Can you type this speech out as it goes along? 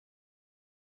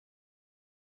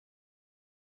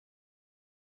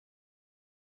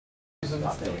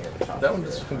That one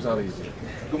just comes out easy.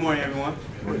 Good morning, everyone.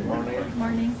 Good morning. Good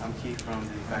morning. I'm Keith from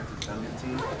the faculty development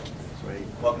team.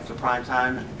 Welcome to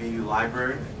Primetime at the BU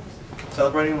Library.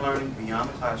 Celebrating learning beyond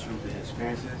the classroom through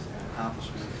experiences and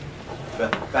accomplishments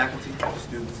of faculty,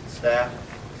 students, and staff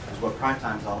is what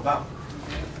Primetime is all about.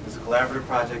 It's a collaborative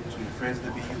project between the Friends of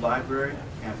the BU Library,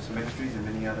 campus ministries, and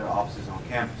many other offices on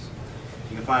campus.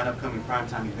 You can find upcoming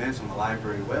Primetime events on the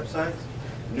library website,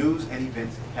 news and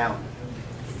events calendar.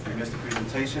 If you missed a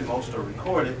presentation, most are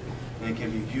recorded and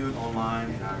can be viewed online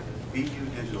in our BU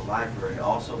Digital Library,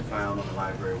 also found on the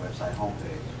library website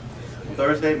homepage. On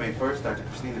Thursday, May 1st, Dr.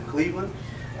 Christina Cleveland,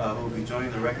 who will be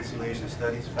joining the Reconciliation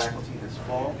Studies faculty this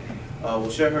fall,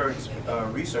 will share her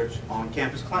research on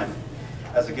campus climate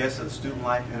as a guest of the Student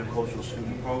Life Intercultural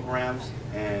Student Programs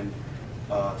and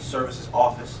Services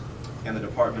Office in the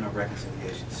Department of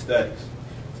Reconciliation Studies.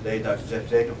 Today, Dr. Jeff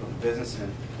Jacob from the Business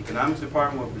and Economics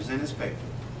Department will present his paper,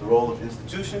 The Role of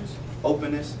Institutions,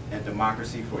 Openness, and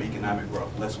Democracy for Economic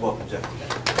Growth. Let's welcome Jeff today.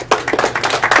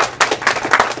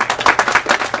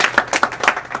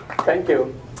 Thank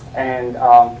you, and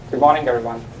good morning,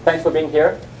 everyone. Thanks for being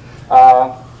here.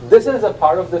 This is a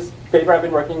part of this paper I've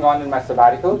been working on in my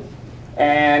sabbatical,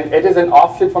 and it is an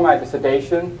offshoot from my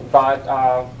dissertation, but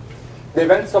the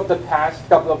events of the past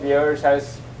couple of years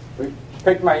has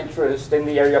piqued my interest in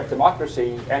the area of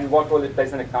democracy and what role it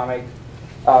plays in economic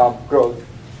growth.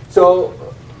 So,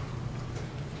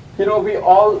 you know, we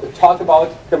all talk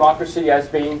about democracy as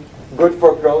being good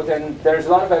for growth, and there's a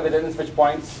lot of evidence which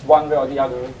points one way or the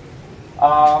other.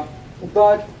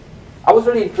 But I was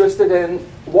really interested in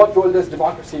what role does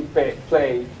democracy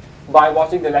play by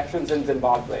watching the elections in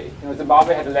Zimbabwe. You know,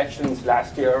 Zimbabwe had elections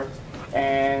last year,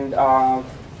 and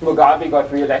Mugabe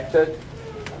got re-elected.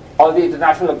 All the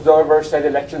international observers said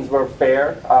elections were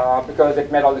fair because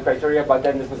it met all the criteria, but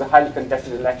then this was a highly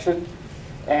contested election.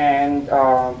 And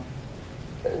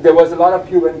there was a lot of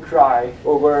hue and cry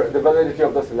over the validity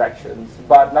of those elections,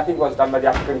 but nothing was done by the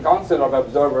African Council or by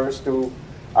observers to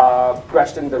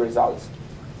question the results.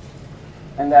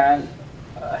 And then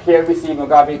here we see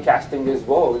Mugabe casting his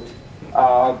vote.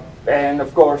 And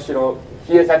of course, you know,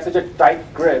 he has had such a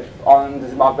tight grip on the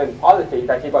Zimbabwean polity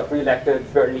that he got re-elected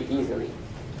fairly easily.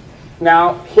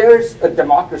 Now, here's a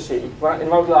democracy in one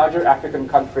of the larger African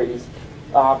countries,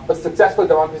 a successful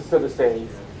democracy, so to say.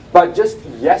 But just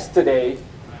yesterday,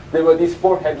 there were these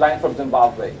 4 headlines from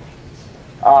Zimbabwe.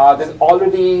 There's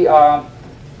already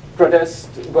protests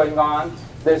going on.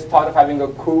 There's thought of having a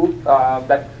coup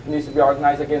that needs to be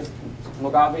organized against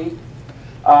Mugabe.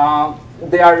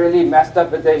 They are really messed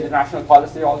up with their international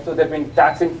policy also. They've been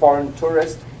taxing foreign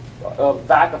tourists, a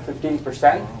VAT of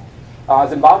 15%.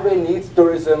 Zimbabwe needs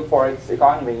tourism for its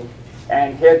economy,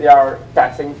 and here they are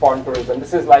taxing foreign tourism.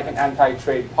 This is like an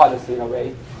anti-trade policy in a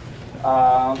way.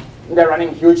 They're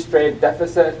running huge trade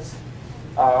deficits.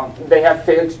 They have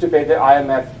failed to pay the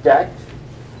IMF debt.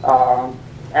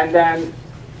 And then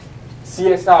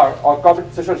CSR, or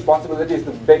corporate social responsibility, is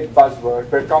the big buzzword,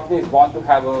 where companies want to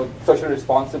have a socially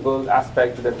responsible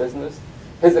aspect to their business.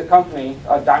 Here's a company,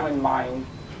 a diamond mine,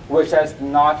 which has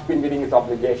not been meeting its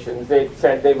obligations. They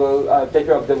said they will take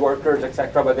care of the workers,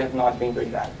 etc., but they have not been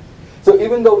doing that. So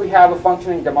even though we have a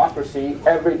functioning democracy,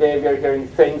 every day we are hearing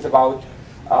things about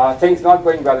things not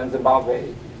going well in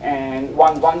Zimbabwe. And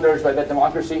one wonders whether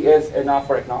democracy is enough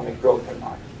for economic growth or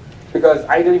not. Because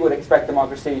ideally we would expect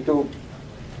democracy to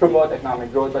promote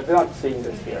economic growth, but we're not seeing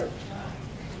this here.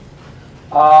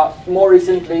 More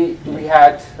recently, we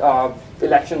had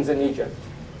elections in Egypt.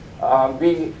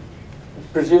 We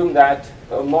presume that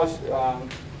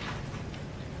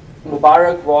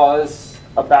Mubarak was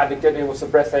a bad dictator. He was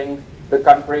suppressing the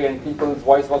country and people's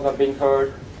voice was not being heard.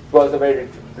 It was a very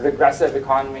regressive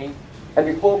economy. And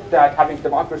we hoped that having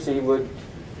democracy would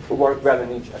work well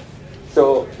in Egypt.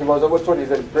 So he was overthrown,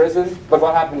 he's in prison, but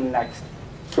what happened next?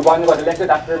 The one who got elected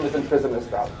after him is in prison as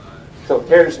well. So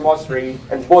here's Mosri,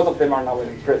 and both of them are now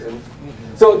in prison.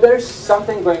 So there's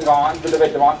something going on with the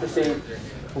way democracy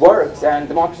works, and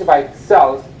democracy by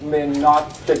itself may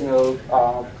not signal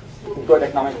good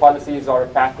economic policies or a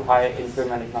path to higher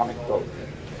income and economic growth.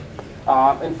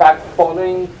 In fact,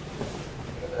 following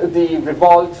the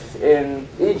revolt in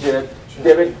Egypt,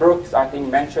 David Brooks, I think,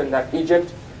 mentioned that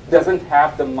Egypt doesn't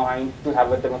have the mind to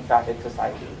have a democratic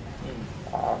society.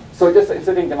 So just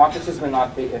instituting democracies may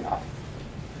not be enough.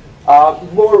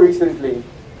 More recently,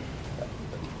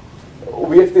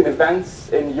 we have seen events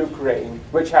in Ukraine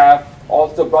which have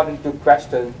also brought into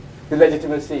question the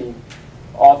legitimacy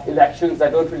of elections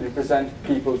that don't really represent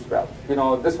people's wealth. You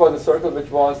know, this was a circle which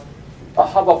was a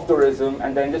hub of tourism,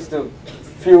 and then just a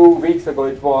few weeks ago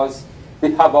it was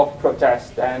the hub of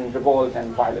protest and revolt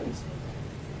and violence.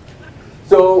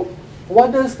 So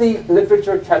what does the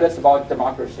literature tell us about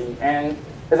democracy? And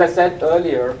as I said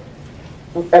earlier,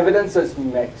 evidence is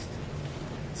mixed.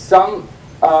 Some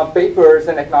papers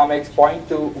in economics point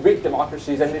to weak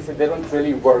democracies and they say they don't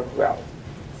really work well.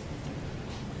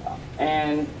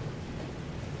 And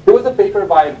there was a paper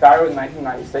by Barrow in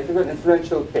 1996. It was an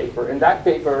influential paper. In that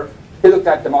paper, he looked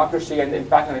at democracy and the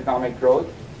impact on economic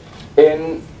growth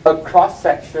in a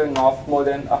cross-section of more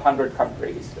than 100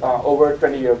 countries over a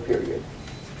 20-year period.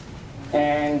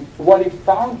 And what he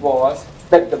found was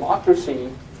that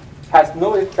democracy has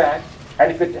no effect,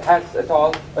 and if it has at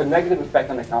all, a negative effect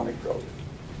on economic growth.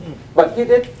 But he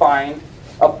did find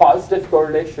a positive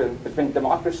correlation between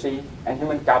democracy and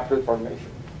human capital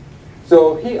formation.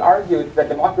 So he argued that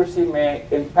democracy may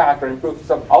impact or improve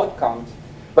some outcomes,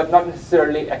 but not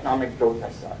necessarily economic growth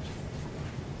as such.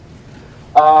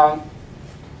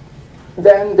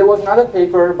 Then there was another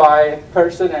paper by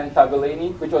Pearson and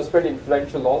Tabellini, which was fairly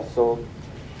influential also.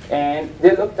 And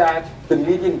they looked at the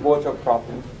median voter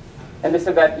problem. And they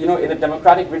said that, in a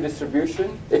democratic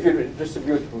redistribution, if you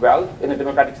redistribute wealth in a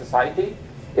democratic society,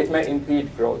 it may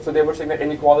impede growth. So they were saying that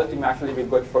inequality may actually be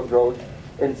good for growth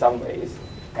in some ways.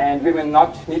 And we may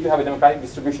not need to have a democratic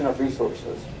distribution of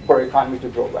resources for the economy to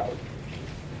grow well.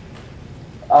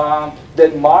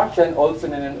 Then March and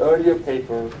Olson in an earlier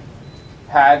paper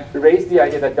had raised the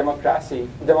idea that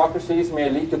democracies may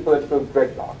lead to political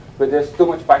gridlock, where there's too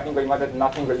much fighting going on that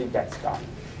nothing really gets done.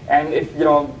 And if,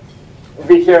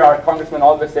 we hear our congressmen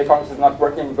always say Congress is not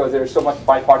working because there's so much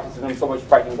bipartisanship, so much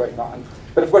fighting going on.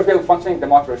 But of course, we have a functioning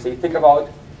democracy. Think about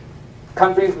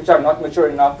countries which are not mature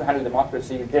enough to handle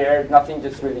democracy. There, nothing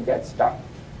just really gets done.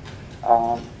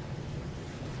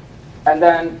 And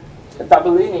then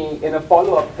Tabellini, in a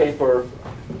follow-up paper,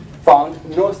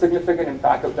 found no significant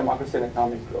impact of democracy on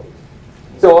economic growth.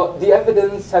 So the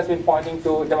evidence has been pointing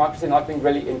to democracy not being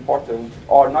really important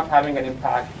or not having an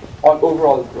impact on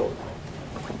overall growth.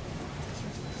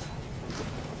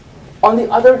 On the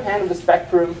other hand of the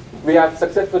spectrum, we have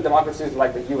successful democracies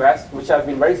like the US, which have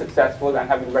been very successful and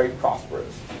have been very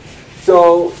prosperous.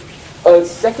 So a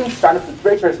second strand of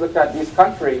literature has looked at these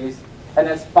countries and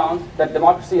has found that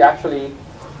democracy actually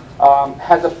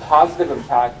has a positive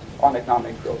impact on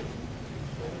economic growth.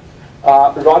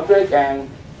 Roderick and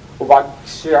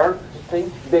Wagshier, I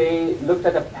think, they looked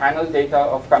at a panel data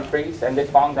of countries and they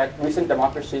found that recent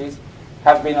democracies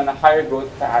have been on a higher growth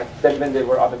path than when they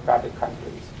were autocratic countries.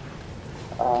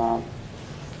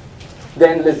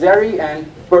 Then Lazzari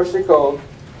and Persico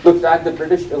looked at the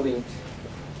British elite,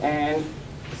 and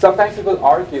sometimes people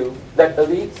argue that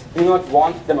elites do not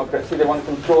want democracy, they want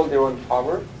to control their own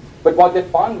power. But what they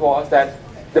found was that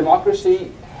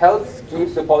democracy helps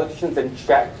keep the politicians in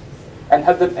check and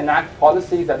help them enact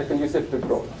policies that are conducive to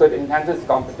growth. So it enhances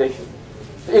competition.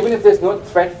 So even if there's no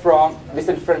threat from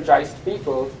disenfranchised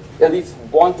people, elites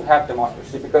want to have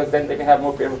democracy because then they can have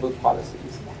more favorable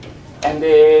policies. And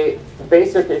they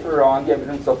based their paper on the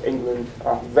evidence of England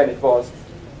when it was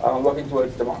working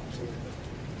towards democracy.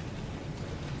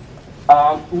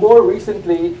 More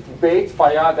recently, Bates,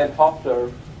 Fayyad, and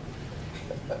Hoffler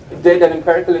did an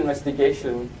empirical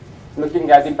investigation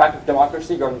looking at the impact of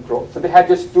democracy on growth. So they had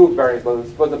just two variables.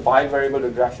 It was a bivariable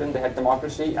regression. They had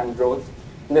democracy and growth.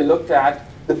 And they looked at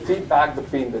the feedback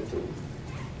between the two.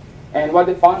 And what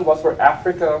they found was for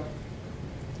Africa,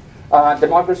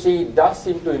 democracy does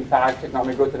seem to impact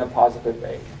economic growth in a positive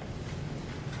way.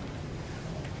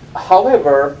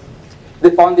 However, they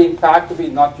found the impact to be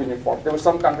not uniform. There were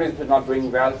some countries which were not doing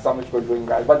well, some which were doing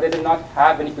well, but they did not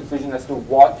have any precision as to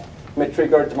what may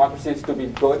trigger democracies to be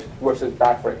good versus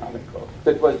bad for economic growth.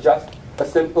 So it was just a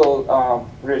simple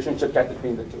relationship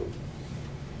between the two.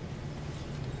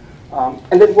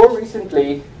 And then more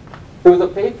recently, there was a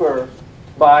paper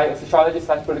by a sociologist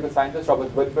 / political scientist,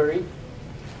 Robert Woodbury,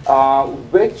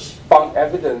 which found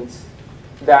evidence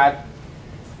that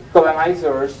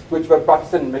colonizers, which were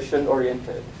Protestant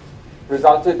mission-oriented,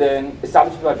 resulted in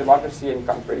establishment of democracy in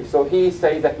countries. So he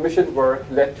says that mission work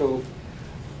led to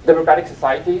democratic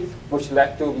societies, which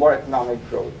led to more economic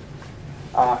growth.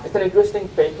 It's an interesting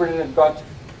paper, and it got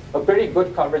a pretty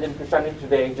good coverage in Christianity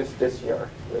Today just this year.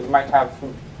 You might have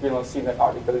seen that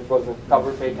article. It was a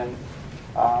cover page,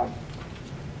 and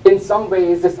in some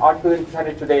ways, this article in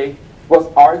Christianity Today was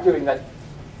arguing that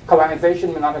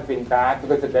colonization may not have been bad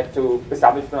because it led to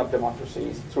establishment of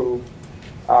democracies through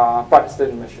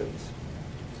Protestant missions.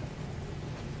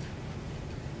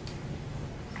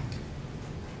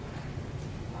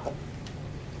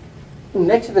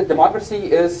 Next, the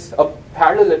democracy is a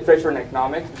parallel literature in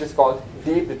economics, which is called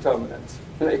deep determinants.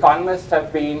 Economists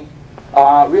have been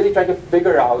really trying to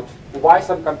figure out why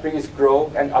some countries grow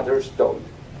and others don't.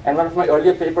 And one of my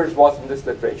earlier papers was in this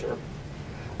literature.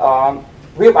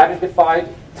 We have identified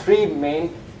 3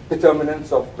 main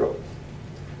determinants of growth.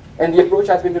 And the approach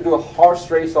has been to do a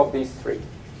horse race of these 3.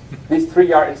 These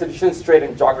 3 are institutions, trade,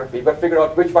 and geography, but figure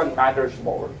out which one matters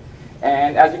more.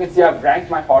 And as you can see, I've ranked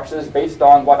my horses based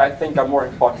on what I think are more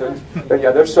important than the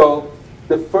others. So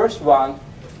the first one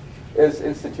is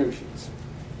institutions.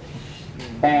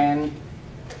 And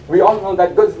we all know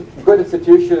that good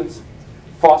institutions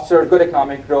foster good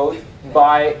economic growth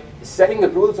by setting the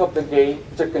rules of the game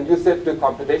which are conducive to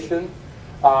competition,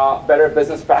 better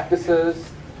business practices,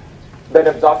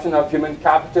 better absorption of human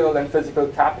capital and physical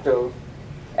capital,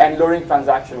 and lowering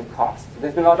transaction costs.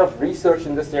 There's been a lot of research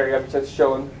in this area which has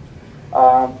shown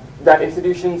that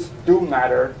institutions do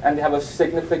matter and they have a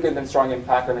significant and strong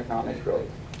impact on economic growth.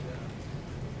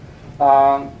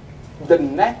 The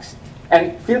next,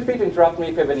 and feel free to interrupt me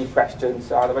if you have any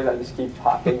questions, otherwise I'll just keep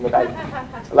talking, but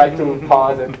I'd like to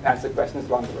pause and answer questions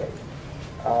along the way.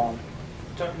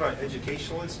 Talking about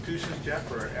educational institutions, Jeff,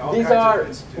 or all These kinds are of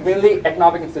institutions? mainly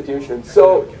economic institutions.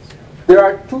 So there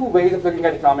are 2 ways of looking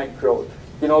at economic growth.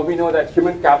 We know that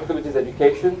human capital, which is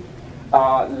education,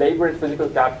 labor and physical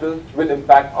capital will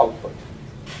impact output.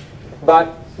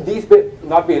 But these will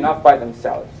not be enough by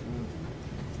themselves.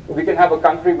 We can have a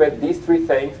country with these 3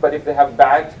 things, but if they have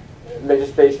bad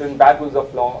legislation, bad rules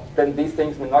of law, then these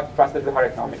things will not translate to higher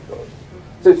economic growth.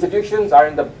 So institutions are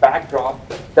in the backdrop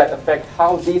that affect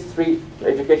how these 3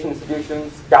 education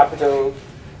institutions, capital,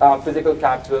 physical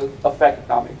capital, affect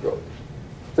economic growth.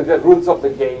 So these are rules of the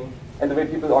game and the way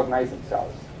people organize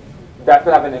themselves. That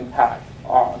will have an impact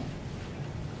on.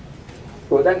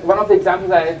 So then one of the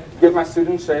examples I give my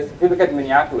students is, if you look at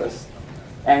Minneapolis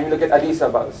and you look at Addis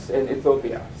Ababa in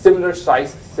Ethiopia, similar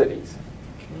sized cities.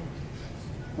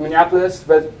 Minneapolis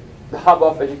was the hub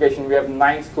of education. We have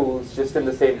 9 schools just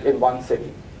in one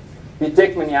city. We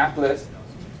take Minneapolis,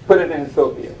 put it in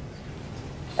Ethiopia,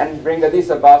 and bring Addis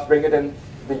Ababa, bring it in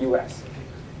the US.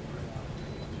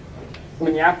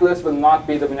 Minneapolis will not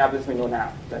be the Minneapolis we know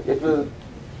now. It will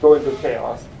go into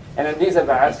chaos. And Addis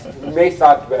Ababa may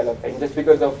start developing just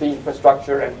because of the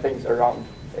infrastructure and things around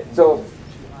it. So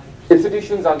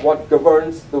institutions are what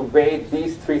governs the way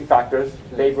these 3 factors,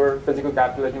 labor, physical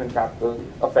capital, and human capital,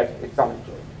 affect economic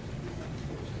growth.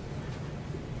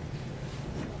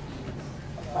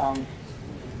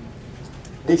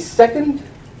 The second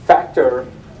factor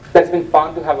that's been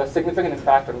found to have a significant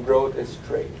impact on growth is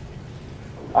trade.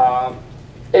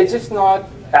 It's just not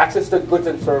access to goods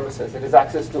and services. It is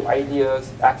access to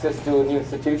ideas, access to new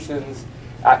institutions,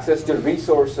 access to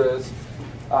resources,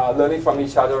 learning from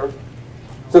each other.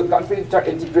 So countries which are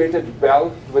integrated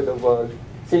well with the world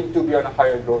seem to be on a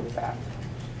higher growth path.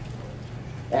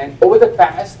 And over the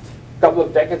past couple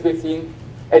of decades, we've seen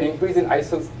an increase in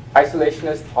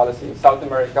isolationist policies. South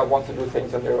America wants to do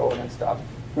things on their own and stuff.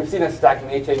 We've seen a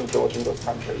stagnating growth in those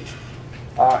countries.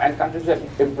 And countries that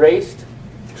have embraced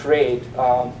trade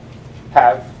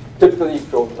have typically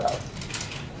grown well.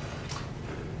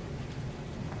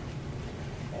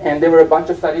 And there were a bunch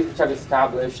of studies which have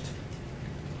established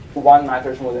one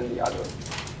matters more than the other.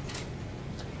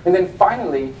 And then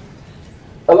finally,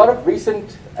 a lot of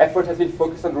recent effort has been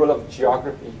focused on the role of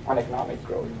geography on economic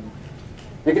growth.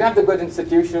 You can have the good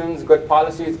institutions, good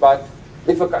policies, but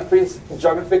if a country is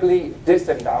geographically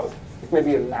disendowed, it may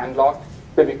be landlocked,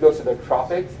 it may be close to the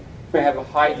tropics, it may have a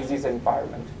high disease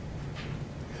environment.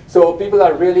 So people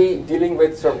are really dealing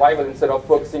with survival instead of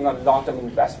focusing on long-term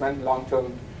investment,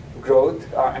 long-term growth,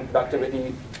 and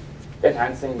productivity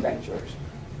enhancing ventures.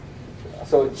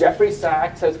 So Jeffrey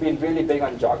Sachs has been really big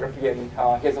on geography, and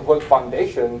he has a whole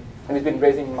foundation, and he's been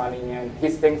raising money, and he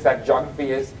thinks that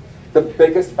geography is the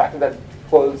biggest factor that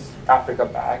pulls Africa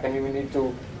back, and we need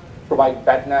to provide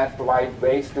bednets, provide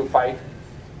ways to fight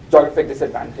geographic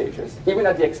disadvantages, even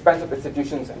at the expense of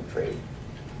institutions and trade.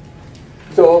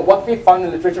 So what we found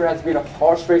in literature has been a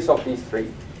horse race of these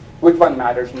 3. Which one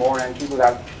matters more, and people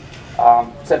have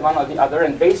said one or the other,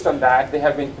 and based on that, they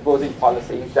have been proposing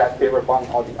policies that favor one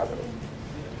or the other.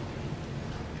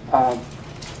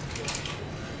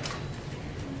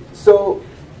 So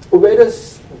where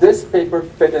does this paper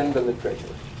fit in the literature?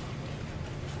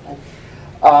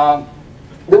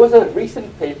 There was a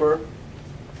recent paper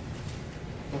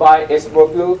by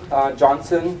Esmoglu,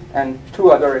 Johnson, and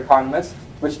 2 other economists,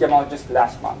 which came out just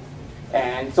last month.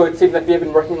 And so it seems that we have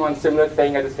been working on similar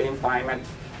thing at the same time, and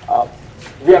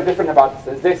we have different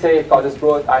hypotheses. They say it causes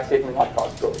growth, I say it may not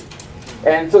cause growth.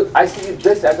 And so I see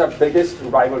this as our biggest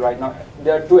rival right now.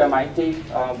 There are 2 MIT,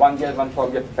 one Yale, one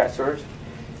Columbia professors,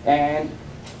 and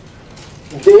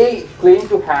they claim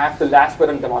to have the last word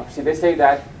on democracy. They say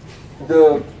that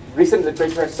the recent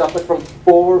literature has suffered from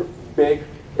 4 big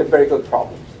empirical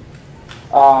problems.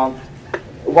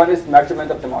 One is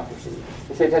measurement of democracy.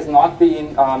 They say it has not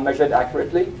been measured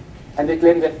accurately, and they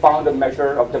claim they found a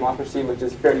measure of democracy which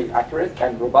is fairly accurate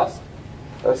and robust.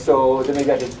 So they may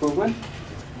get improvement.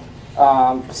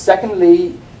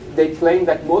 Secondly, they claim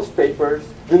that most papers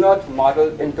do not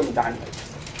model income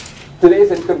dynamics.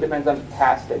 Today's income depends on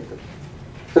past income.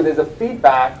 So there's a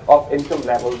feedback of income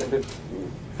levels into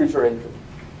future income.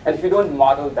 And if you don't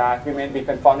model that, we may be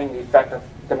confounding the effect of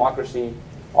democracy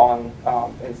on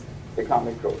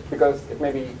economic growth, because it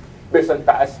may be based on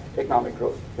past economic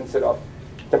growth instead of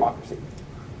democracy.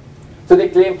 So they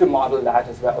claim to model that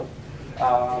as well.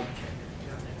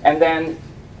 And then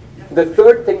the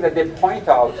third thing that they point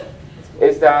out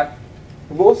is that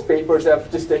most papers have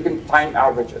just taken time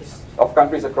averages of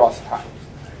countries across time.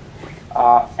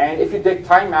 And if you take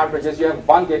time averages, you have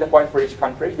one data point for each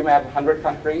country. You may have 100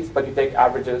 countries, but you take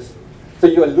averages. So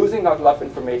you are losing out a lot of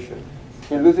information.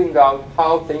 You're losing out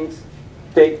how things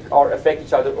take or affect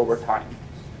each other over time.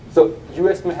 So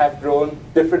US may have grown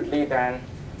differently than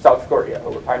South Korea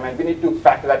over time, and we need to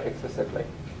factor that explicitly.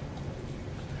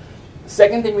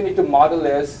 Second thing we need to model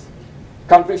is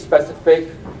country-specific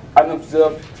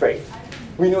unobserved trade.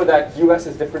 We know that US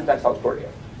is different than South Korea.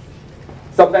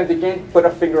 Sometimes we can't put a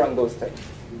finger on those things.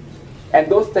 And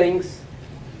those things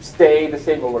stay the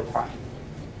same over time.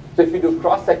 So if we do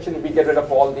cross-section, we get rid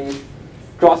of all these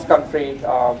cross-country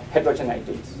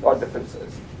heterogeneities or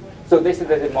differences. So they say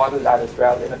that they model that as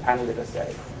well in a panel data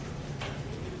set.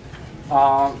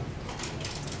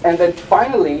 And then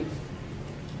finally,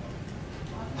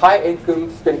 high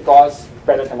incomes can cause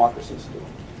better democracies too,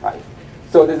 right?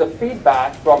 So there's a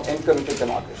feedback from income to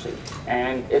democracy.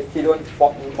 And if you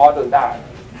don't model that,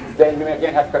 then we may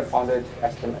again have confounded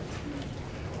estimates.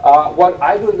 What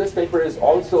I do in this paper is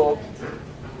also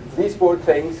these 4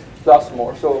 things plus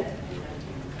more. So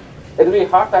it'll be a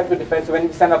hard time to defend. So when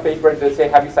we send a paper, they'll say,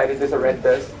 have you cited this or read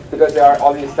this? Because they are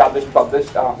already established, published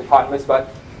economists. But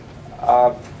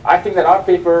I think that our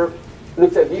paper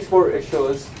looks at these 4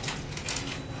 issues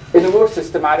in a more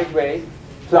systematic way,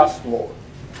 plus more.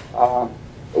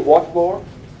 What more?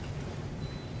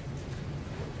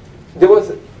 There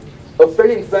was a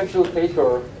very influential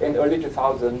paper in early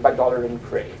 2000 by Dollar and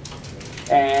Craig.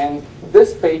 And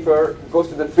this paper goes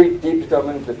to the 3 deep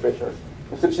determinant literatures: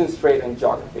 institutions, trade, and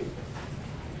geography.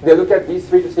 They look at these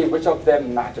 3 to see which of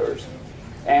them matters.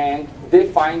 And they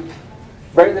find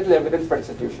very little evidence for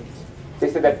institutions. They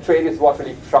say that trade is what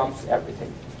really trumps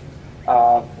everything.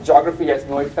 Geography has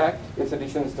no effect,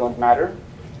 institutions don't matter.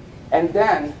 And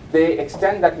then they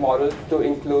extend that model to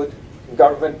include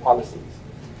government policies,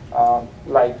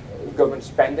 like government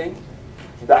spending,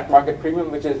 black market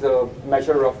premium, which is a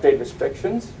measure of trade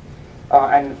restrictions,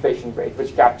 and inflation rate,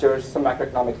 which captures some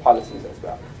macroeconomic policies as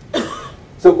well.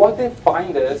 So what they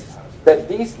find is that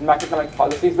these macroeconomic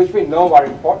policies, which we know are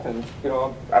important,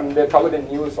 I mean, they're covered in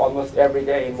news almost every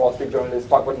day in Wall Street Journal. They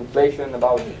talk about inflation,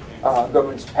 about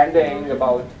government spending,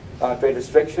 about trade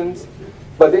restrictions.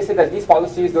 But they say that these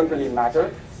policies don't really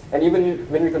matter. And even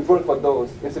when we control for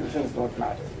those, institutions don't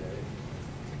matter.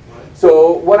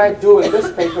 So what I do in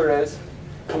this paper is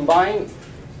combine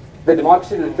the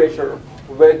democracy literature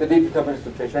with the deep determinist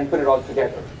literature and put it all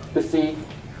together to see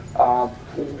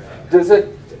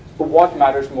what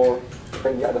matters more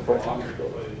than the other for economic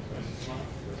growth.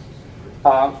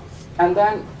 And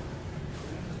then,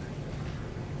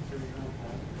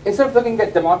 instead of looking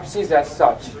at democracies as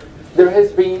such, there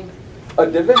has been a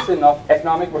division of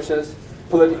economic versus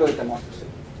political democracy,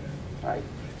 right?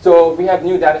 So we have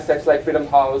new data sets like Freedom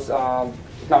House,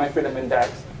 Economic Freedom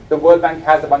Index. The World Bank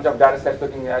has a bunch of data sets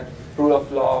looking at rule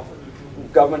of law,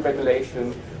 government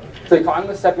regulation. So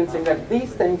economists have been saying that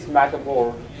these things matter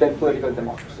more than political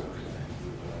democracy.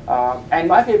 And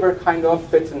my paper kind of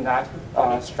fits in that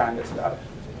strand as well.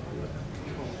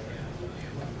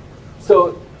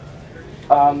 So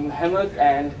Helmut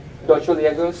and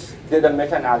Deutscholiegos did a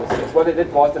meta-analysis. What they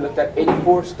did was they looked at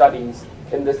 84 studies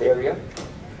in this area,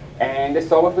 and they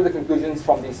saw what were the conclusions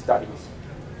from these studies.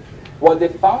 What they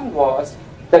found was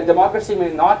that democracy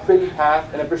may not really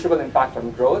have an appreciable impact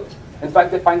on growth. In fact,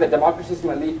 they find that democracies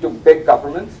may lead to big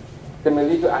governments, they may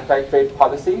lead to anti-trade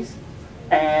policies,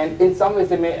 and in some ways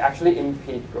they may actually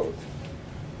impede growth.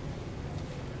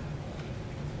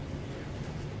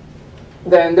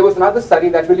 Then there was another study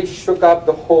that really shook up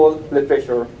the whole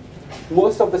literature.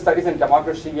 Most of the studies in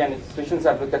democracy and institutions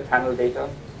have looked at panel data,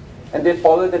 and they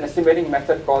followed an estimating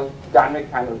method called dynamic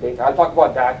panel data. I'll talk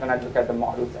about that when I look at the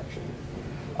model section.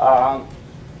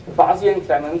 Bazzi and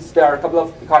Clemens, there are a couple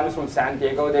of economists from San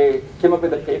Diego. They came up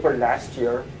with a paper last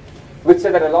year which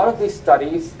said that a lot of these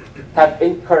studies have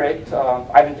incorrect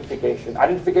identification.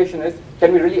 Identification is,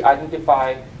 can we really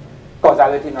identify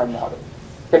causality in our model?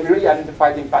 Can we really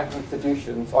identify the impact of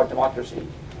institutions or democracy?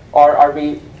 Or are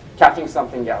we catching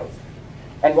something else?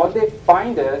 And what they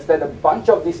find is that a bunch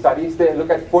of these studies, they look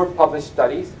at 4 published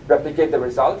studies, replicate the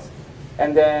results,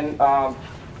 and then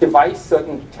devise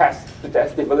certain tests to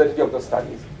test the validity of those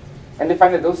studies. And they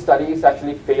find that those studies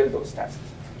actually fail those tests.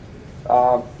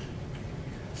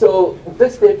 So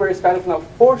this paper is kind of now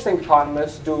forcing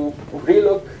economists to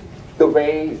relook the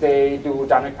way they do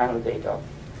dynamic panel data.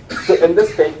 So in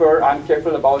this paper, I'm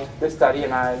careful about this study,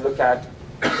 and I look at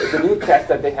the new tests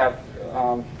that they have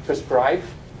prescribed,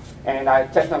 and I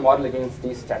test my model against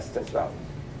these tests as well.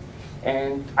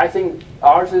 And I think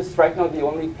ours is right now the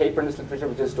only paper in this literature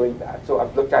which is doing that. So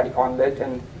I've looked at EconLit,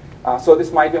 and so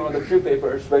this might be one of the few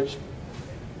papers which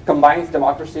combines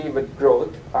democracy with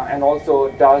growth and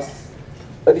also does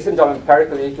a decent job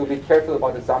empirically to be careful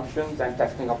about assumptions and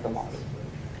testing of the model.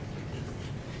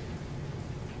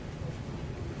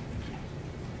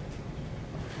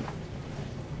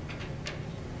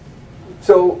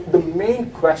 So the main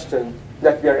question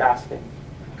that we are asking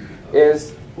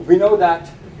is, we know that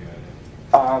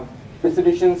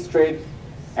institutions, trade,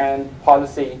 and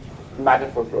policy matter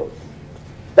for growth.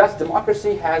 Thus,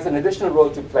 democracy has an additional role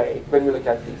to play when we look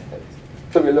at these things.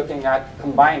 So we're looking at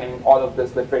combining all of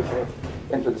this literature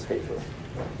into this paper.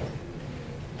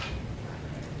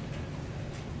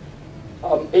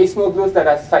 Acemoglu's that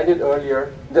I cited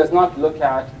earlier does not look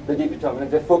at the deep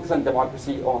determinants. They focus on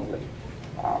democracy only.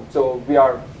 So we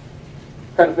are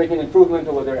kind of making improvement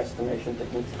over their estimation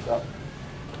techniques as well.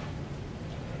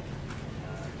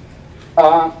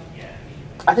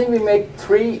 I think we make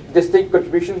 3 distinct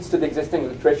contributions to the existing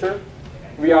literature.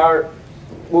 We are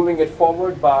moving it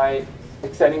forward by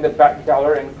extending the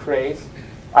Dollar and Cray's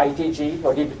ITG,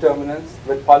 or deep determinants,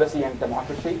 with policy and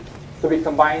democracy. So we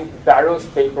combined Barrow's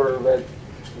paper with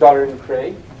Dollar and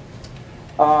Cray.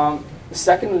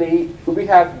 Secondly, we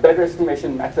have better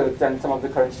estimation methods than some of the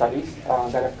current studies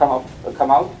that have come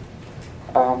out.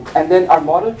 And then our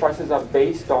model choices are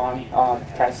based on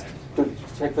tests to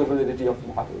check the validity of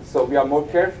models. So we are more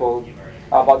careful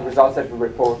about the results that we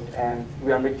report, and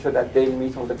we are making sure that they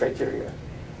meet some of the criteria.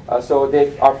 So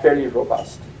they are fairly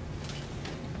robust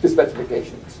to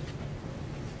specifications.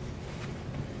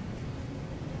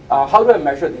 How do I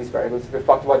measure these variables? We've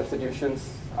talked about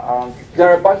institutions. There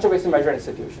are a bunch of ways to measure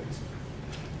institutions.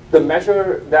 The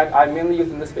measure that I mainly use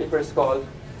in this paper is called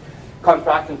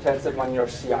contract intensive money, or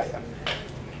CIM.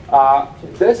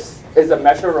 This is a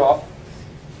measure of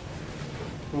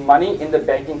money in the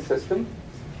banking system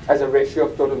as a ratio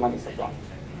of total money supply.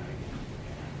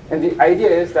 And the idea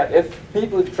is that if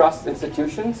people trust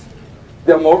institutions,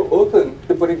 they're more open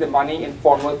to putting the money in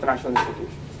formal financial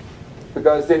institutions,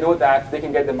 because they know that they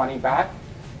can get the money back.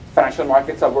 Financial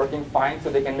markets are working fine, so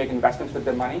they can make investments with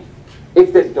the money.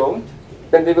 If they don't,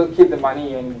 then they will keep the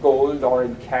money in gold or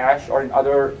in cash or in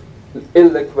other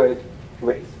illiquid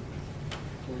ways.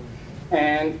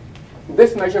 And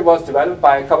this measure was developed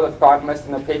by a couple of economists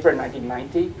in a paper in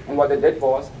 1990. And what they did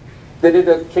was, they did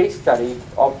a case study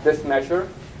of this measure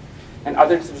and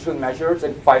other institutional measures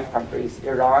in 5 countries: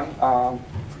 Iran,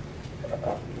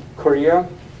 Korea,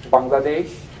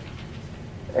 Bangladesh,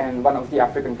 and one of the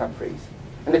African countries.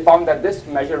 And they found that this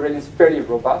measure really is fairly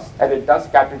robust, and it does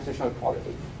capture institutional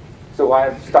quality. So I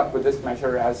have stuck with this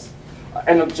measure as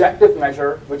an objective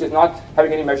measure, which is not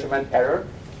having any measurement error.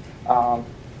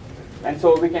 And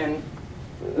so we can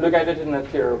look at it in a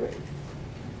clearer way.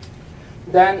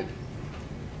 Then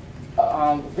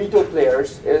veto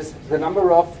players is the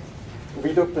number of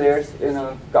veto players in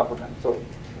a government. So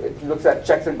it looks at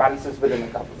checks and balances within a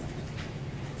government.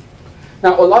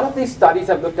 Now, a lot of these studies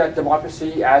have looked at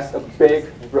democracy as a big,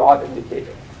 broad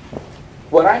indicator.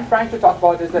 What I'm trying to talk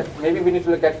about is that maybe we need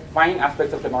to look at fine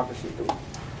aspects of democracy too.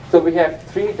 So we have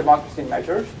 3 democracy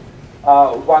measures.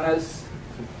 One is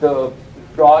the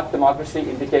broad democracy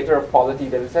indicator of quality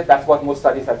data set. That's what most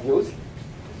studies have used.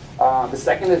 The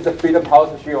second is the Freedom House,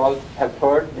 which we all have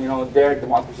heard, their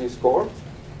democracy score.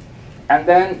 And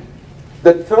then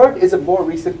the third is a more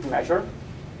recent measure.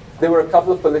 There were a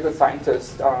couple of political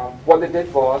scientists. What they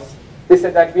did was, they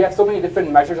said that we have so many different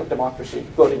measures of democracy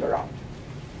floating around,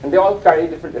 and they all carry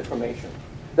different information.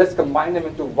 Let's combine them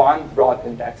into one broad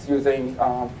index using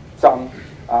some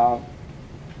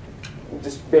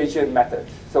just Bayesian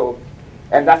methods. So,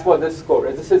 and that's what this score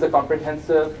is. This is a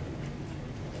comprehensive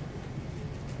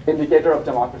indicator of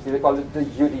democracy. They call it the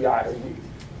UDI, or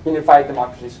Unified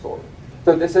Democracy Score.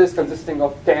 So this is consisting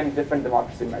of 10 different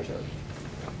democracy measures.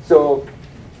 So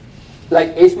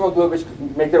like Acemoglu, which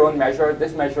make their own measure,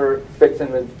 this measure fits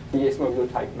in with the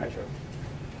Acemoglu type measure.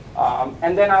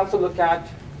 And then I also look at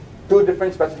two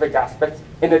different specific aspects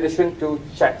in addition to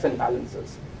checks and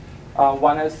balances.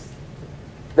 One is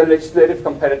the legislative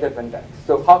competitive index.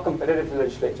 So how competitive the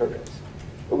legislature is,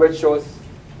 which shows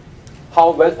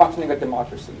how well functioning a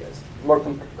democracy is. More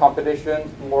competition,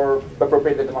 more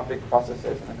appropriate the democratic process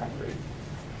is in a country.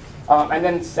 And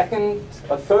then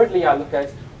thirdly, I look at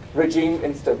regime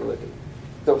instability.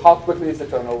 So how quickly is the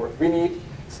turnover? We need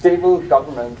stable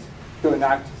governments to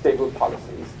enact stable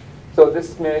policies. So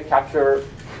this may capture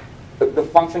the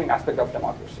functioning aspect of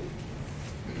democracy.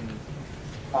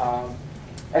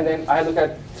 And then I look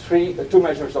at two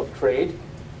measures of trade.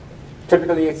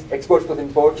 Typically, it's exports plus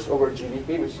imports over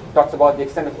GDP, which talks about the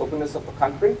extent of openness of a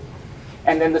country.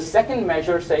 And then the second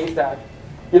measure says that,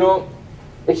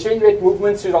 exchange rate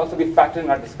movements should also be factored in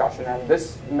our discussion. And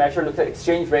this measure looks at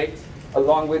exchange rates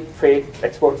along with trade,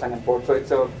 exports, and imports. So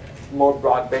it's a more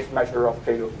broad-based measure of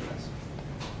trade openness.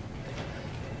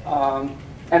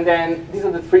 And then these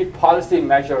are the three policy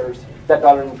measures that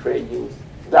dollar and trade use.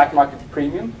 Black market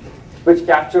premium, which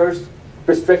captures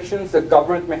restrictions the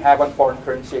government may have on foreign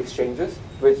currency exchanges,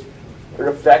 which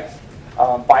reflects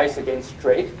bias against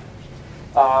trade.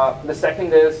 The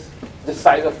second is the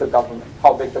size of the government,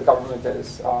 how big the government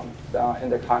is in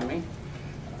the economy.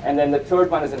 And then the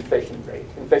third one is inflation rate.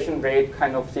 Inflation rate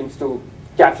kind of seems to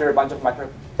capture a bunch of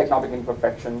macroeconomic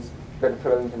imperfections that are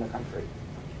prevalent in the country.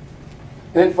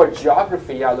 And then for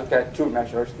geography, I look at two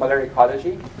measures, malaria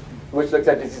ecology, which looks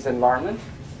at disease environment,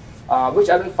 which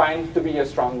I don't find to be a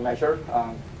strong measure.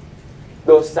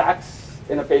 Though Sachs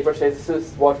in a paper says this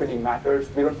is what really matters,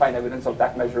 we don't find evidence of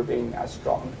that measure being as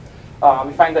strong.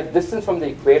 We find that distance from the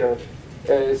equator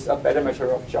is a better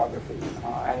measure of geography,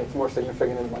 and it's more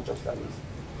significant in a bunch of studies,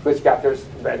 which captures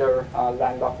weather,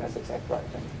 landlockness, etc. I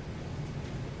think.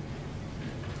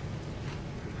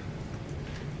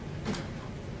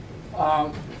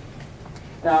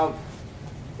 Now,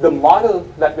 the model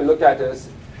that we look at is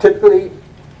typically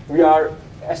we are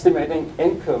estimating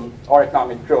income or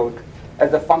economic growth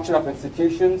as a function of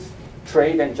institutions,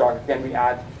 trade, and geography, and we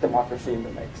add democracy in the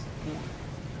mix.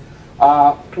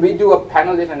 We do a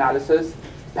panel data analysis.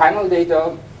 Panel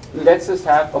data lets us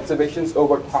have observations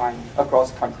over time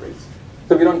across countries.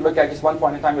 So we don't look at just one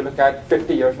point in time, we look at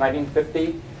 50 years,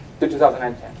 1950 to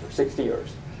 2010, or 60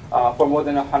 years, for more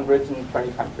than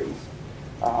 120 countries.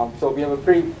 So we have a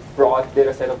pretty broad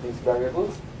data set of these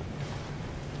variables.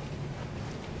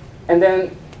 And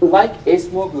then, like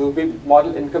Acemoglu, we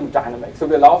model income dynamics. So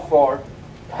we allow for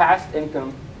past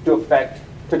income to affect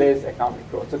today's economic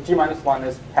growth. So T-1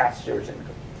 is past year's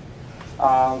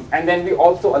income. And then we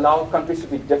also allow countries to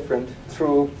be different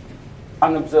through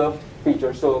unobserved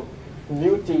features. So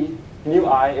new T, new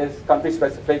I is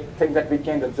country-specific, things that we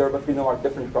can't observe but we know are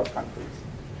different across countries.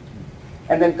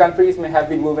 And then countries may have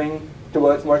been moving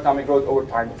towards more economic growth over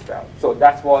time as well. So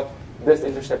that's what this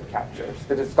intercept captures.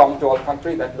 That is common to all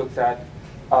countries that looks at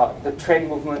the trend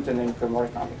movement in income or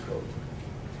economic growth.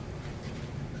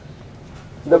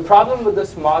 The problem with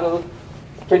this model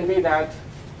can be that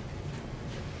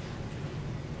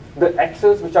the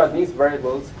x's, which are these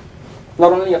variables,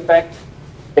 not only affect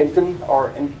income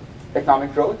or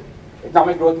economic growth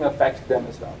may affect them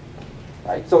as well.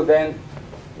 Right? So then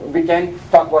we can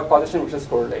talk about causation versus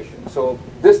correlation. So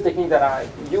this technique that I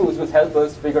use will help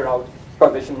us figure out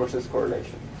causation versus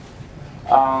correlation.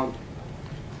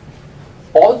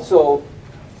 Also,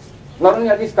 not only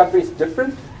are these countries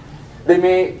different, they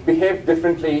may behave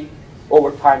differently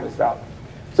over time as well.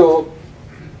 So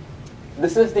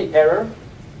this is the error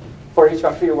for each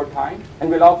country over time, and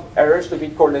we allow errors to be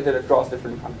correlated across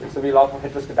different countries. So we allow for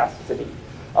heteroscedasticity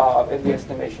in the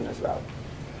estimation as well.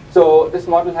 So this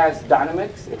model has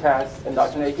dynamics, it has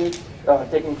endogeneity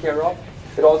taken care of.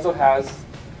 It also has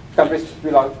countries we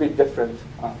allow to be different.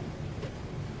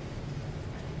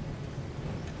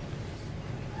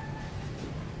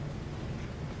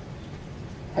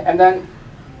 And then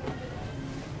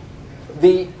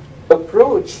the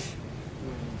approach,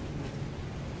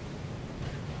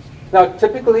 now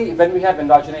typically when we have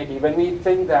endogeneity, when we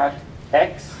think that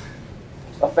X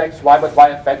affects Y but Y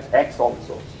affects X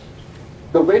also,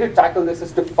 the way to tackle this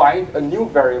is to find a new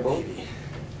variable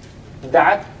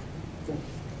that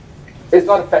is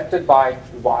not affected by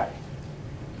Y,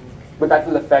 but that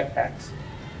will affect X.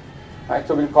 Right?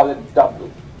 So we'll call it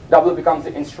W. W becomes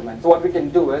the instrument. So what we can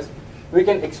do is we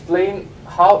can explain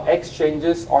how X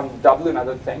changes on W and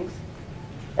other things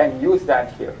and use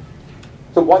that here.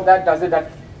 So what that does is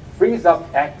that frees up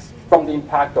X from the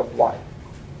impact of Y.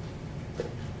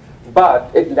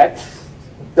 But it lets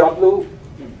W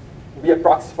be a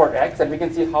proxy for x, and we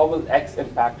can see how will x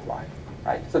impact y,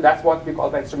 right? So that's what we call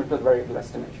by instrumental variable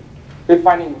estimation. We're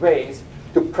finding ways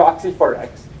to proxy for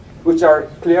x, which are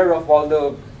clear of all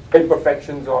the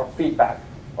imperfections or feedback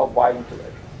of y into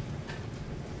it.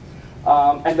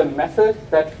 And the method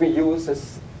that we use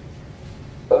is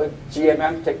a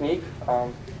GMM technique.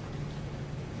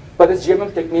 But this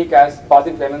GMM technique, as Baz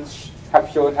and Clemens have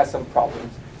shown, has some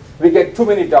problems. We get too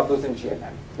many W's in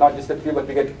GMM. Not just a few, but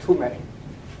we get too many.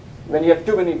 When you have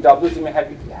too many W's, you may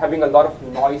have having a lot of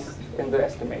noise in the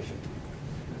estimation.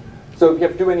 So if you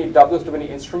have too many W's, too many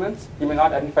instruments, you may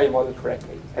not identify your model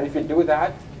correctly. And if you do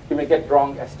that, you may get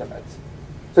wrong estimates.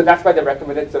 So that's why they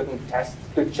recommended certain tests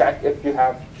to check if you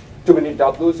have too many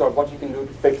W's or what you can do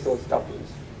to fix those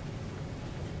W's.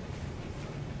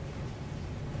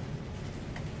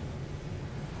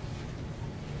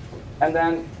 And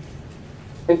then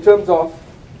in terms of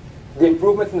the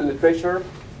improvements in the literature,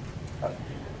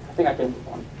 I think I can move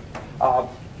on.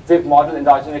 We've modeled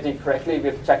endogeneity correctly.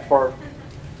 We've checked for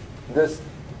this.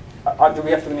 Do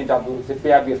we have too many W's? If we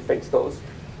have, we have fixed those.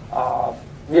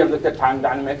 We have looked at time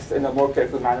dynamics in a more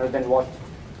careful manner than what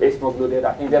Acemoglu did.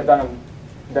 I think they've done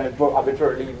it more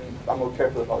arbitrarily. We are more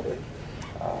careful about it.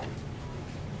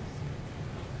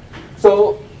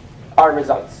 So our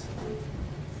results.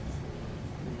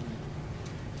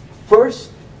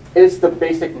 First is the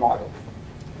basic model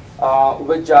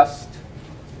with just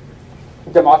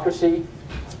democracy,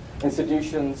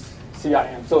 institutions,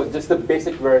 CIM. So just the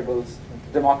basic variables,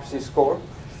 democracy score.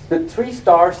 The 3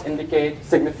 stars indicate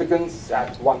significance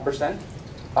at 1%.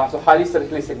 So highly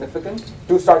statistically significant.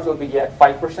 2 stars will be at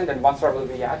 5% and 1 star will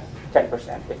be at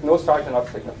 10%. If no stars are not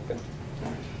significant.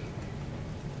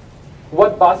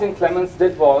 What Baz and Clemens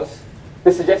did was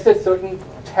they suggested certain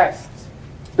tests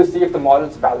to see if the model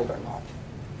is valid or not.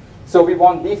 So we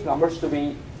want these numbers to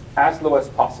be as low as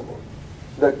possible,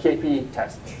 the KP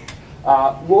test.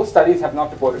 Most studies have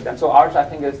not reported them. So ours, I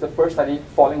think, is the first study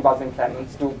following Baz and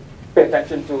Clemens to pay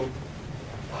attention to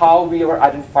how we were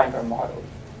identifying our model.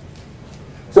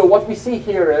 So what we see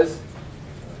here is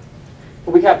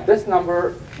we have this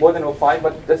number more than 0.5,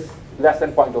 but this less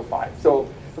than 0.05. So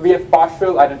we have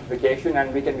partial identification,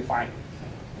 and we can be fine.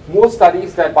 Most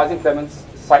studies that Baz and Clemens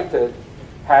cited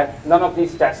had none of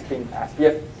these tests being passed. We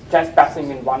have tests passing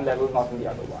in one level, not in the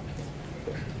other one.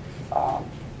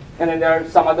 And then there are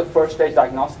some other first-stage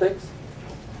diagnostics.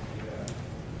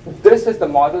 This is the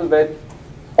model with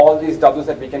all these W's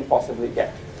that we can possibly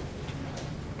get.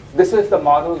 This is the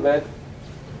model with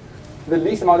the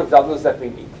least amount of W's that we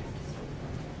need.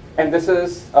 And this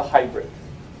is a hybrid.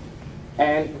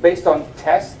 And based on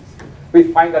tests, we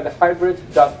find that the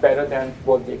hybrid does better than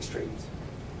both the extremes.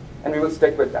 And we will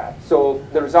stick with that. So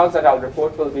the results that I'll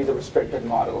report will be the restricted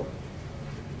model.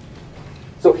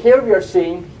 So here we are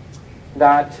seeing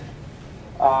that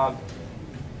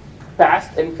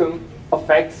past income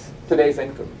affects today's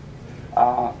income.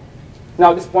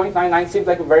 Now this 0.99 seems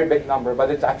like a very big number, but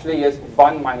it actually is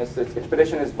 1 minus its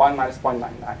prediction is 1 minus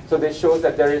 0.99. So this shows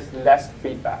that there is less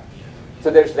feedback. So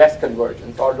there's less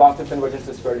convergence, or long-term convergence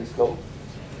is very slow.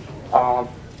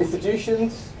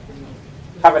 Institutions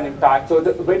have an impact. So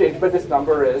the way to interpret this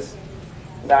number is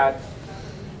that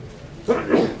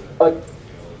a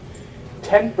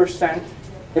 10%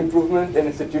 improvement in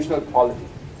institutional quality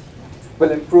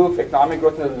will improve economic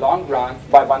growth in the long run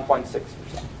by 1.6%.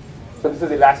 So this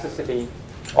is elasticity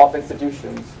of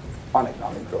institutions on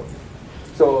economic growth.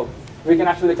 So we can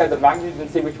actually look at the magnitude and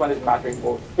see which one is mattering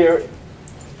more. Here,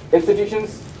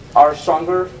 institutions are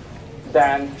stronger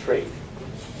than trade.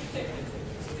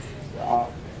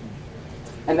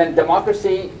 And then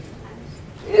democracy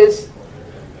is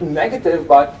negative,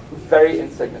 but very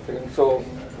insignificant. So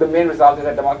the main result is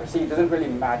that democracy doesn't really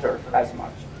matter as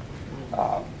much.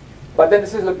 But then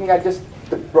this is looking at just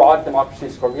the broad democracy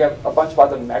score. We have a bunch of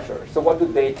other measures. So what do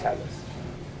they tell us?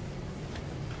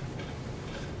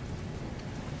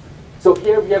 So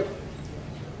here we have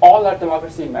all our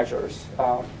democracy measures,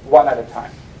 one at a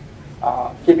time,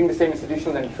 keeping the same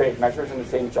institutional and trade measures and the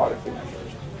same geography measures.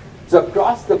 So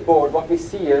across the board, what we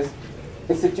see is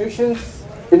institutions,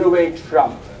 in a way,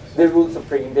 trump. They rule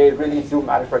supreme. They really do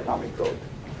matter for economic growth.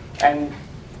 And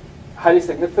highly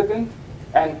significant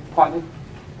and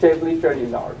quantitatively fairly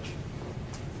large.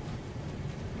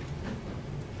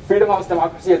 Freedom House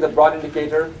democracy as a broad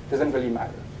indicator doesn't really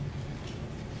matter.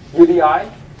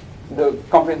 UDI, the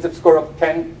comprehensive score of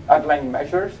 10 underlying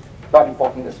measures, not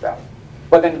important as well.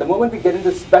 But then the moment we get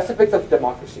into specifics of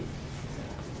democracy,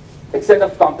 extent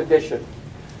of competition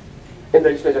in the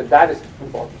legislature, that is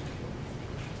important.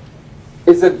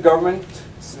 Is the government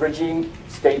regime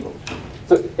stable?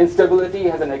 So instability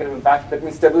has a negative impact. That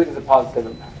means stability is a positive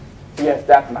impact. Yes,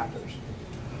 that matters.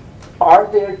 Are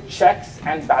there checks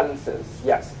and balances?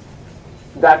 Yes,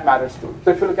 that matters too.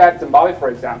 So if you look at Zimbabwe, for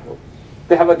example,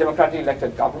 they have a democratically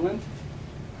elected government.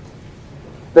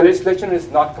 The legislation is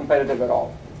not competitive at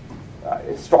all.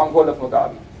 It's a stronghold of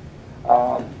Mugabe.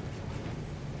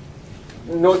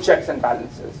 No checks and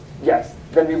balances. Yes,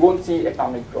 then we won't see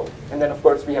economic growth. And then, of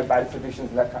course, we have bad institutions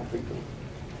in that country too.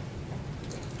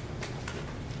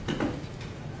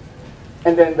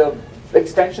 And then the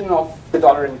extension of the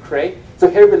dollar in trade. So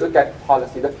here we look at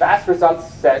policy. The past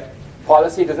results said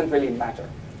policy doesn't really matter.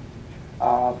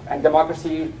 And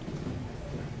democracy,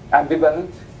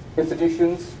 ambivalent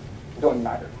institutions don't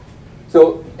matter.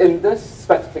 So in this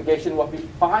specification, what we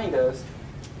find is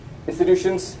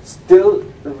institutions still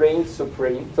reign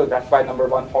supreme. So that's why number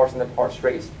one horse in that horse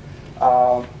race.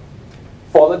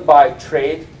 Followed by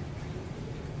trade,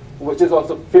 which is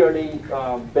also fairly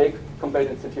big compared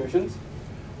to institutions.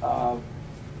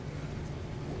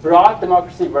 Broad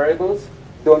democracy variables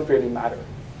don't really matter.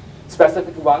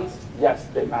 Specific ones, yes,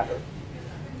 they matter.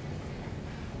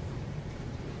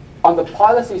 On the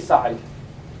policy side,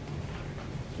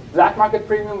 black market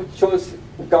premium, which shows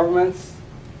government's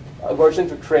aversion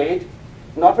to trade,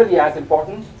 not really as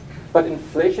important, but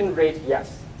inflation rate,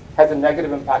 yes, has a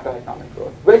negative impact on economic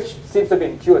growth, which seems to be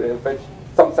intuitive, which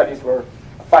some studies were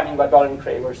finding about dollar and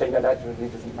trade were saying that that really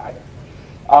doesn't matter.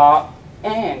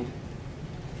 And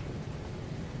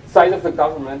size of the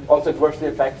government also adversely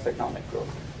affects economic growth.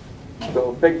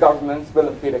 So big governments will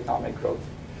impede economic growth.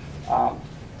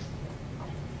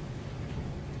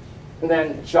 And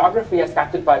then geography as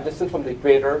captured by distance from the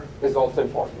equator is also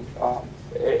important.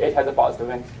 It has a positive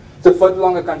link. So further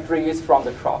along a country is from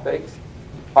the tropics,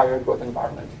 higher growth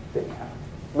environment they have,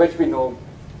 which we know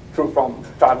true from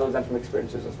travels and from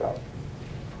experiences as well.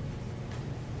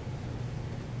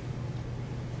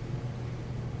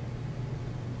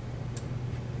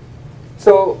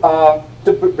 So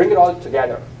to bring it all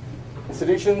together,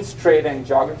 institutions, trade, and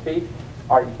geography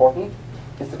are important.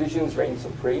 Institutions reign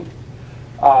supreme.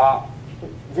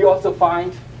 We also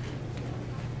find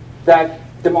that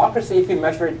democracy, if you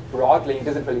measure it broadly,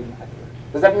 doesn't really matter.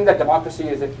 Does that mean that democracy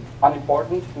is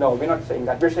unimportant? No, we're not saying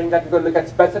that. We're saying that we're going to look at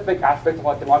specific aspects of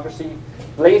how democracy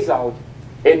plays out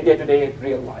in day-to-day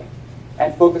real life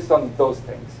and focus on those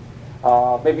things.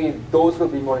 Maybe those will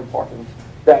be more important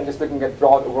than just looking at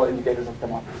broad overall indicators of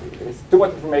democracy. There's too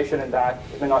much information in that.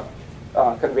 It may not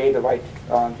convey the right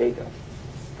data.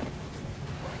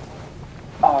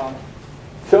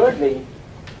 Thirdly,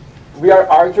 we are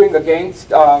arguing against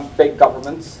big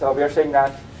governments. We are saying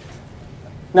that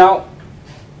now,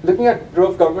 looking at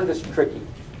growth of government is tricky.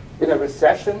 In a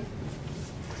recession,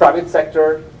 private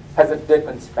sector has a dip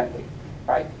in spending,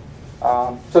 right?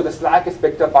 So the slack is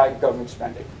picked up by government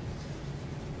spending.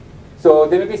 So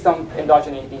there may be some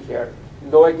endogeneity here.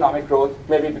 Low economic growth,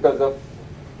 maybe because of,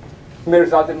 may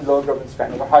result in low government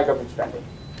spending or high government spending.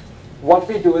 What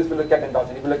we do is we look at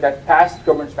endogeneity. We look at past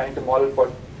government spending to model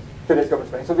for today's government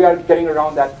spending. So we are getting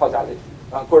around that causality,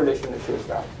 correlation issue as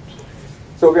well.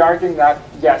 So we're arguing that,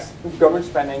 yes, government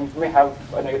spending may have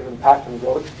a negative impact on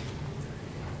growth.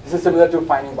 This is similar to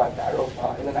finding by Barrow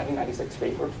in the 1996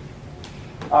 paper.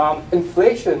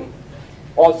 Inflation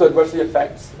also adversely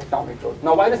affects economic growth.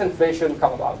 Now, why does inflation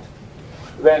come about?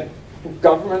 When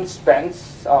government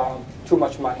spends too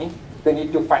much money, they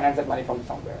need to finance that money from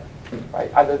somewhere,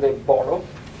 right? Either they borrow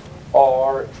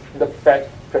or the Fed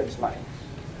prints money.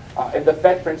 If the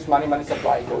Fed prints money, money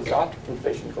supply goes up,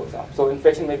 inflation goes up. So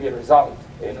inflation may be a result,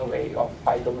 in a way, of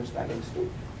high government spending too.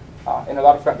 In a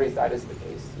lot of countries, that is the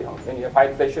case. You know, when you have high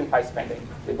inflation, high spending,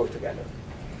 they go together.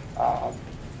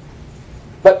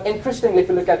 But interestingly, if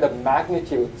you look at the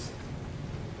magnitudes,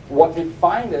 what we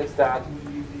find is that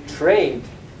trade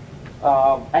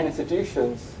and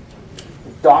institutions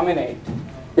dominate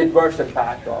the adverse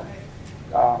impact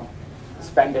of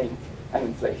spending and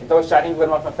inflation. So I was chatting with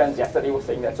one of my friends yesterday, who was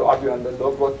saying that, so are we on the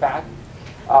low growth path?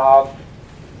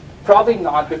 Probably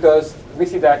not, because we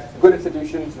see that good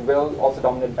institutions will also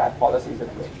dominate bad policies in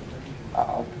a way.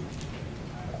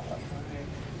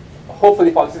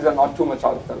 Hopefully policies are not too much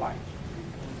out of the line.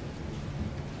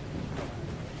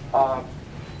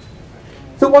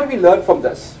 So what do we learn from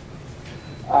this?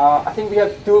 I think we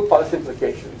have two policy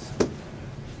implications.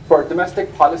 For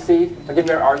domestic policy, again,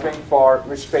 we're arguing for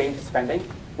restrained spending.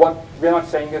 What we're not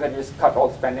saying is that you just cut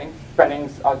all spending. Spending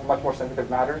is a much more sensitive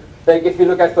matter. Like if you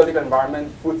look at political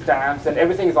environment, food stamps, and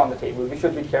everything is on the table. We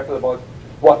should be careful about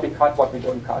what we cut, what we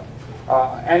don't cut.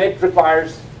 And it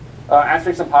requires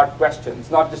answering some hard questions,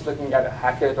 not just looking at a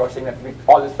hacket or saying that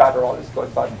all is bad or all is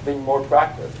good, but being more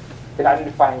proactive in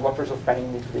identifying what sorts of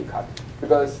spending needs to be cut.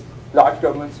 Because large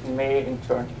governments may in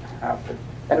turn have an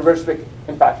adverse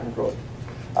impact on growth.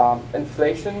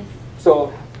 Inflation,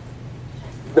 so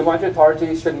the monetary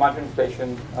authorities should monitor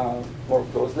inflation more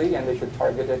closely, and they should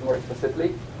target it more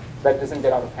explicitly. That doesn't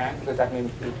get out of hand because that may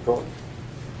improve growth.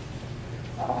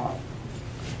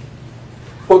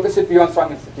 Focus should be on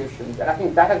strong institutions, and I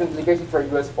think that has implications for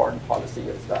U.S. foreign policy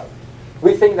as well.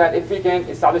 We think that if we can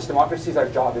establish democracies, our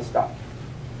job is done.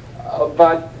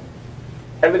 But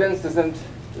evidence doesn't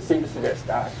seem to suggest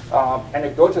that,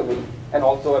 anecdotally and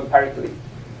also empirically.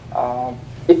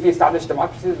 If we establish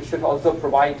democracies, we should also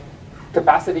provide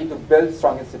capacity to build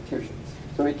strong institutions.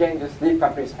 So we can't just leave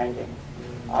countries hanging.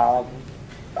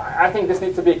 I think this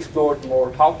needs to be explored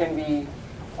more. How can we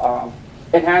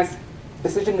enhance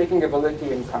decision-making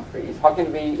ability in countries? How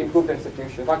can we improve the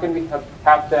institutions? How can we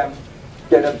have them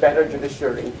get a better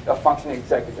judiciary, a functioning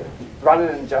executive, rather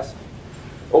than just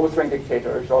overthrowing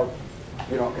dictators or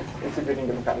instituting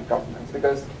democratic governments?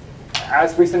 Because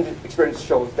as recent experience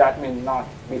shows, that may not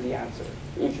be the answer.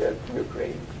 Egypt,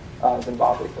 Ukraine,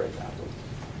 Zimbabwe, for example.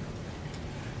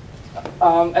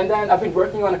 And then I've been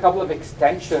working on a couple of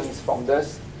extensions from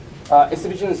this.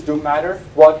 Institutions do matter.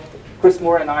 What Chris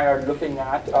Moore and I are looking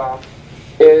at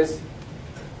is,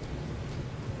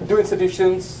 do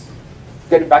institutions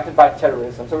get impacted by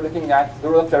terrorism? So we're looking at the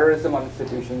role of terrorism on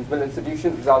institutions. Will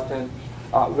institutions result in,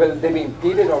 will they be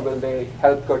impeded or will they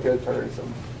help curtail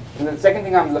terrorism? And the second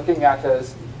thing I'm looking at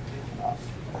is,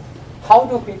 how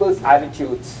do people's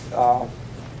attitudes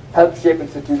help shape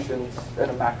institutions at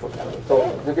a macro level?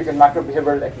 So looking at macro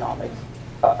behavioral economics,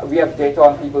 we have data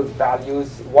on people's values,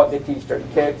 what they teach their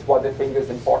kids, what they think is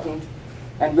important,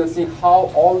 and we'll see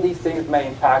how all these things may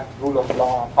impact rule of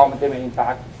law, how they may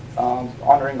impact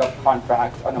honoring of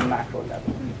contracts on a macro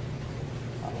level.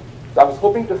 So I was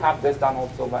hoping to have this done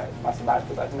also by my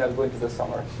sabbatical. I think I'll go into the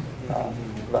summer.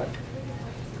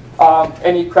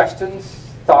 Any questions,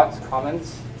 thoughts,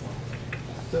 comments?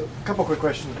 So a couple quick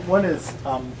questions. One is,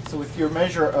 so with your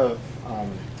measure of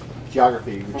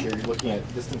geography, which you're looking at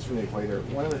distance from the equator,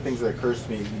 one of the things that occurs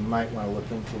to me you might want to look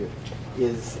into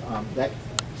is that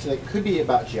could be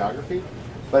about geography,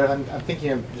 but I'm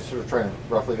thinking of just sort of trying to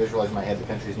roughly visualize in my head the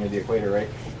countries near the equator, right?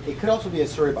 It could also be a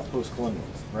story about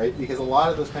post-colonialism, right? Because a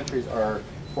lot of those countries are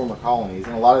former colonies,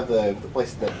 and a lot of the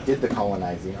places that did the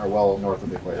colonizing are well north of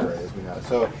the equator, right, as we know.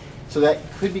 So that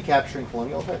could be capturing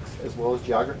colonial effects as well as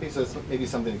geography, so it's maybe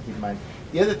something to keep in mind.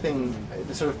 The other thing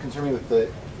that sort of concerns me with the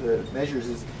measures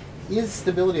is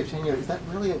stability of tenure, is that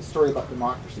really a story about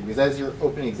democracy? Because as your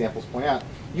opening examples point out,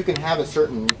 you can have a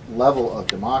certain level of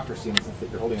democracy in the sense that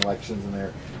you're holding elections and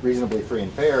they're reasonably free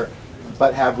and fair,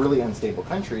 but have really unstable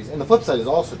countries. And the flip side is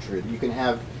also true, that you can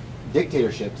have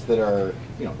dictatorships that are,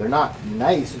 they're not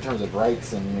nice in terms of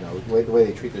rights and, the way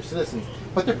they treat their citizens,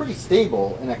 but they're pretty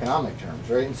stable in economic terms,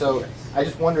 right? And so I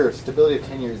just wonder if stability of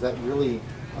tenure, is that really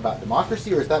about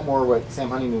democracy, or is that more what Sam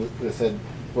Honeyman would have said,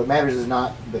 what matters is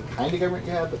not the kind of government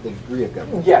you have, but the degree of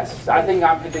government? Yes, I think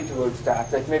I'm heading towards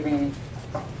that. Like maybe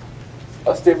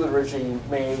a stable regime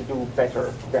may do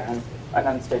better than an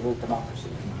unstable democracy.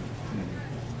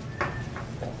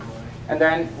 And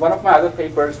then one of my other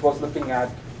papers was looking at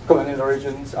colonial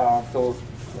origins, so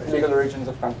legal origins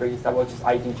of countries. That was just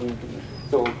IDGD.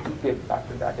 So we have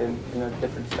factored that in a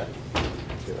different study.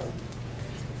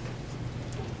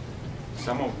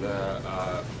 Some of the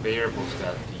variables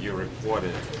that you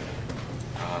reported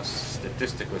are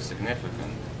statistically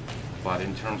significant, but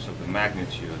in terms of the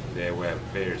magnitude, they were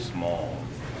very small.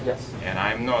 Yes. And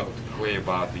I'm not clear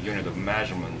about the unit of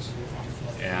measurements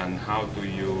and how do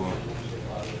you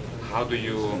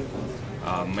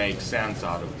make sense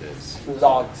out of this?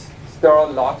 Logs. They're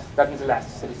all logs. That means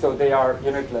elasticity. So they are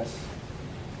unitless.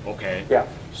 Okay. Yeah.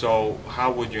 So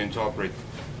how would you interpret,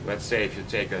 let's say if you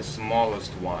take the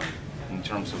smallest one in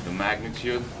terms of the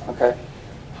magnitude, okay,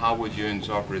 how would you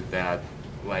interpret that,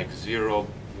 like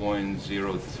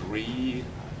 0.03?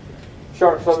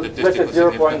 Sure, so let's say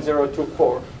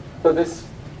 0.024. So this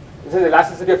is the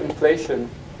elasticity of inflation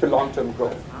to long-term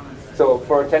growth. So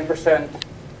for a 10%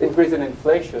 increase in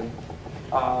inflation,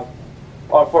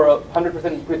 or for a 100%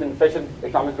 increase in inflation,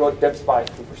 economic growth dips by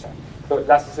 2%. So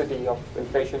elasticity of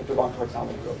inflation to long-term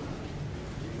economic growth.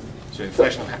 So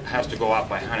inflation has to go up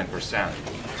by 100%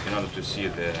 in order to see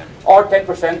the... Or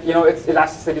 10%, it's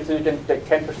elasticity, so you can take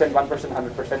 10%, 1%,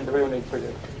 100%, the way you increase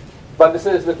it. But this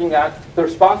is looking at the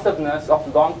responsiveness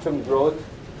of long-term growth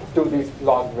to these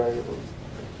log variables.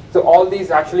 So all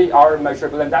these actually are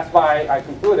measurable, and that's why I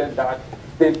concluded that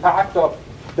the impact of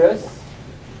this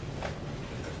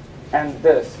and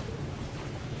this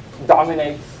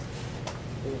dominates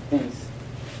these,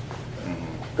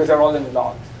 because they're all in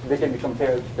logs. They can be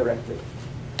compared directly.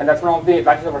 And that's one of the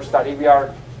advantages of our study. We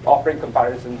are offering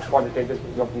comparisons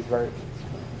quantitatively of these variables.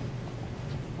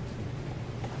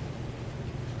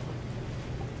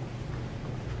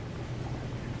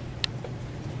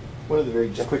 One of the very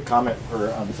just quick comment for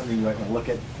something you might want to look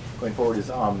at going forward is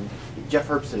Jeff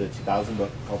Herbst did a 2000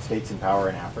 book called States in Power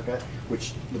in Africa,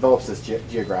 which develops this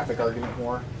geographic argument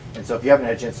more. And so if you haven't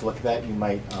had a chance to look at that, you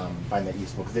might find that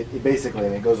useful because it basically, I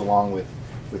mean, it goes along with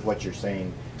what you're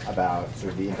saying about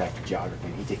sort of the impact of geography.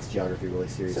 He takes geography really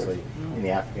seriously in the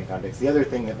African context. The other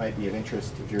thing that might be of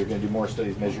interest if you're going to do more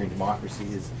studies measuring democracy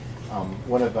is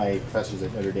one of my professors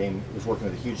at Notre Dame was working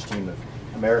with a huge team of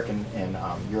American and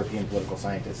European political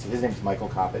scientists. His name's Michael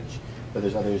Coppage, but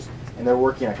there's others, and they're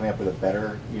working on coming up with a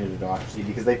better unit of democracy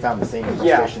because they found the same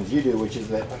frustrations you do, which is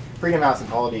that Freedom House and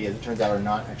Polity, as it turns out, are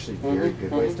not actually very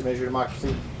good ways to measure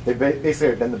democracy. They basically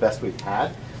have been the best we've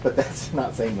had, but that's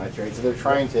not saying much, right? So they're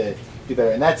trying to do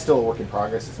better, and that's still a work in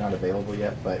progress. It's not available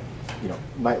yet, but you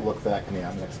might look for that coming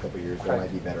out in the next couple of years. There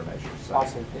might be better measures. So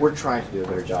awesome. We're trying to do a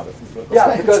better job at political Yeah,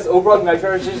 science. because overall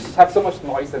measures just have so much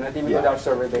noise in it, even Yeah. without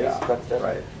survey based. Yeah.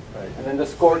 But, Right. And then the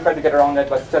score tried to get around it,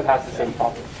 but still has the same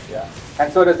problem. Yeah.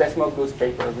 And so does Esmo Blue's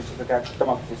paper, which is look at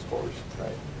democracy scores. Right.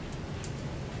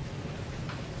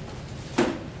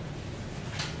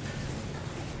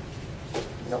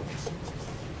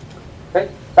 Okay,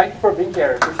 thank you for being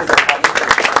here. Appreciate it.